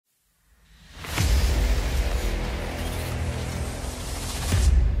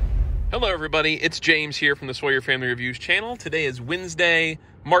Hello everybody, it's James here from the Sawyer Family Reviews channel. Today is Wednesday,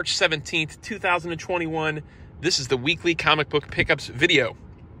 March 17th, 2021. This is the weekly comic book pickups video.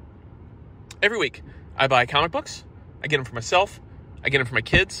 Every week, I buy comic books. I get them for myself. I get them for my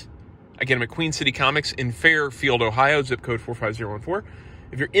kids. I get them at Queen City Comics in Fairfield, Ohio, zip code 45014.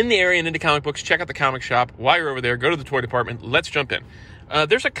 If you're in the area and into comic books, check out the comic shop. While you're over there, go to the toy department. Let's jump in.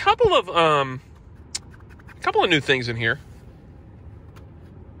 There's a couple of new things in here.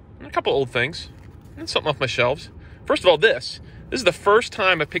 A couple old things, and something off my shelves. First of all, this is the first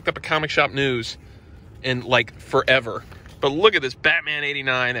time I picked up a comic shop news in like forever. But look at this Batman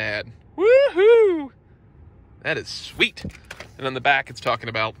 89 ad. Woohoo! That is sweet. And on the back, it's talking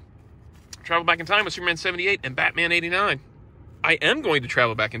about travel back in time with Superman 78 and Batman 89. I am going to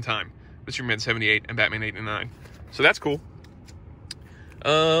travel back in time with Superman 78 and Batman 89. So that's cool.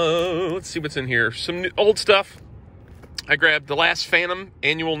 Let's see what's in here. Some new, old stuff. I grabbed The Last Phantom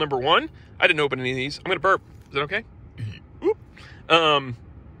Annual number 1. I didn't open any of these. I'm going to burp. Is that okay? Oop. I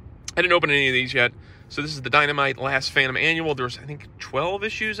didn't open any of these yet. So this is the Dynamite Last Phantom Annual. There was, I think, 12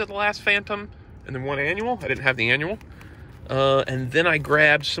 issues of The Last Phantom and then one annual. I didn't have the annual. And then I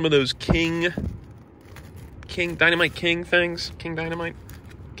grabbed some of those King Dynamite things. King Dynamite.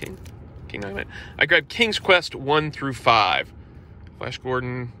 I grabbed King's Quest 1 through 5. Flash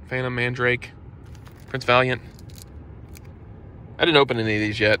Gordon, Phantom Mandrake, Prince Valiant. I didn't open any of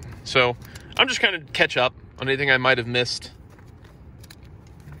these yet, so I'm just kind of catch up on anything I might have missed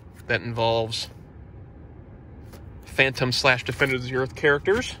that involves Phantom/Defenders of the Earth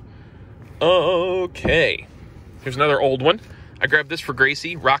characters. Okay, here's another old one. I grabbed this for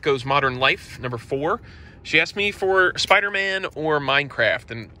Gracie, Rocco's Modern Life, number 4. She asked me for Spider-Man or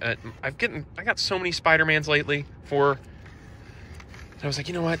Minecraft, and I got so many Spider-Mans lately. I was like,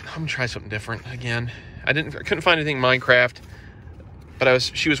 you know what? I'm gonna try something different again. I couldn't find anything Minecraft. But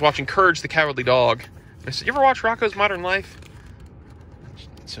she was watching Courage the Cowardly Dog. I said, you ever watch Rocco's Modern Life?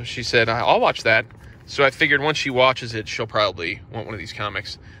 So she said, I'll watch that. So I figured once she watches it, she'll probably want one of these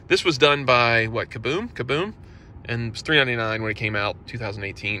comics. This was done by, what, Kaboom? And it was $3.99 when it came out,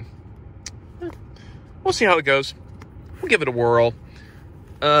 2018. We'll see how it goes. We'll give it a whirl.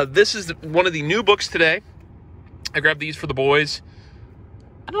 This is one of the new books today. I grabbed these for the boys.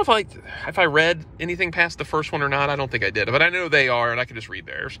 I don't know if I read anything past the first one or not. I don't think I did, but I know they are, and I could just read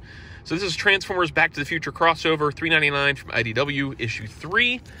theirs. So this is Transformers Back to the Future crossover, $3.99 from IDW, issue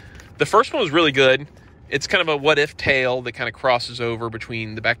 3. The first one was really good. It's kind of a what-if tale that kind of crosses over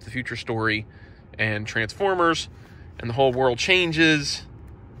between the Back to the Future story and Transformers, and the whole world changes.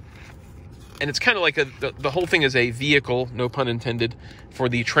 And it's kind of like the whole thing is a vehicle, no pun intended, for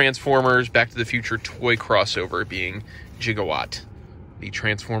the Transformers Back to the Future toy crossover, being Gigawatt, the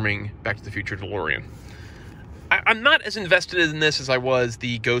transforming Back to the Future DeLorean. I'm not as invested in this as I was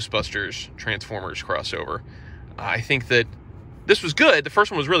the Ghostbusters Transformers crossover. I think that this was good. The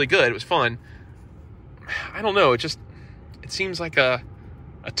first one was really good. It was fun. I don't know. It seems like a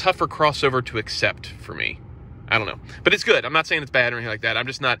tougher crossover to accept for me. I don't know. But it's good. I'm not saying it's bad or anything like that. I'm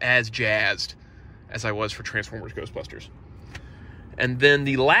just not as jazzed as I was for Transformers Ghostbusters. And then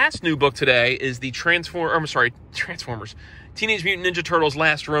the last new book today is the Transformers. Teenage Mutant Ninja Turtles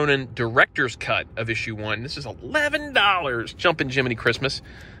Last Ronin Director's Cut of issue 1. This is $11. Jumpin' Jiminy Christmas.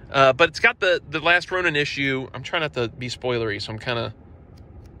 But it's got the Last Ronin issue. I'm trying not to be spoilery, so I'm kind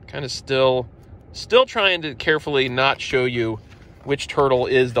of still trying to carefully not show you which turtle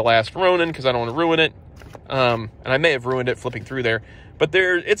is the Last Ronin, because I don't want to ruin it. And I may have ruined it flipping through there. But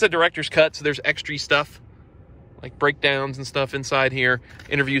it's a director's cut, so there's extra stuff, like breakdowns and stuff inside here,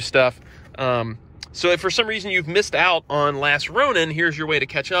 interview stuff. So if for some reason you've missed out on Last Ronin, here's your way to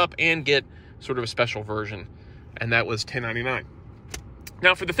catch up and get sort of a special version. And that was $10.99.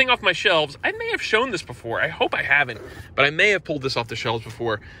 Now, for the thing off my shelves, I may have shown this before. I hope I haven't, but I may have pulled this off the shelves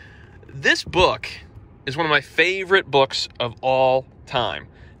before. This book is one of my favorite books of all time.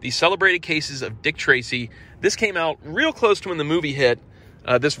 The Celebrated Cases of Dick Tracy. This came out real close to when the movie hit,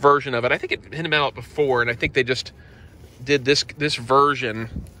 this version of it. I think it hit him out before, and I think they just did this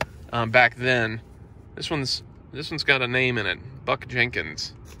version back then. This one's got a name in it, Buck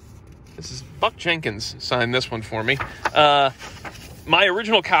Jenkins. This is Buck Jenkins signed this one for me. My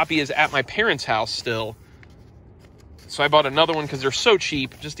original copy is at my parents' house still, so I bought another one because they're so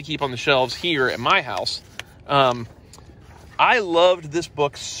cheap, just to keep on the shelves here at my house. I loved this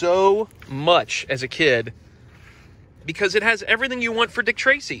book so much as a kid because it has everything you want for Dick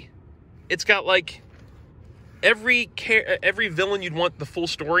Tracy. It's got like every villain you'd want the full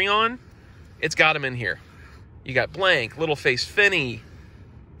story on. It's got him in here. You got Blank, Littleface Finney,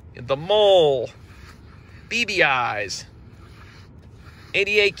 the Mole, BB Eyes.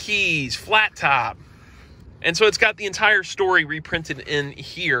 88 keys, flat top. And so it's got the entire story reprinted in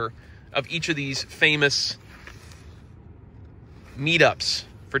here of each of these famous meetups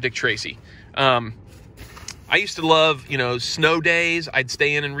for Dick Tracy. I used to love, you know, snow days. I'd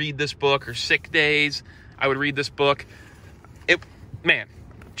stay in and read this book, or sick days. I would read this book. Man,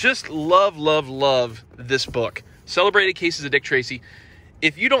 just love this book. Celebrated Cases of Dick Tracy.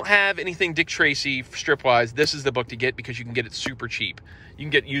 If you don't have anything Dick Tracy strip-wise, this is the book to get because you can get it super cheap. You can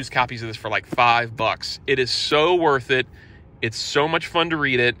get used copies of this for like $5. It is so worth it. It's so much fun to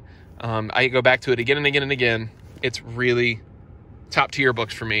read it. I go back to it again and again and again. It's really top-tier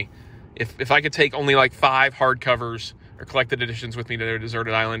books for me. If I could take only like 5 hardcovers or collected editions with me to a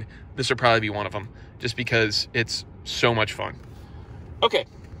deserted island, this would probably be one of them, just because it's so much fun. Okay,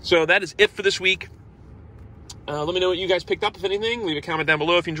 so that is it for this week. Let me know what you guys picked up, if anything. Leave a comment down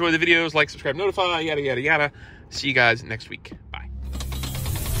below if you enjoy the videos. Like, subscribe, notify, yada, yada, yada. See you guys next week.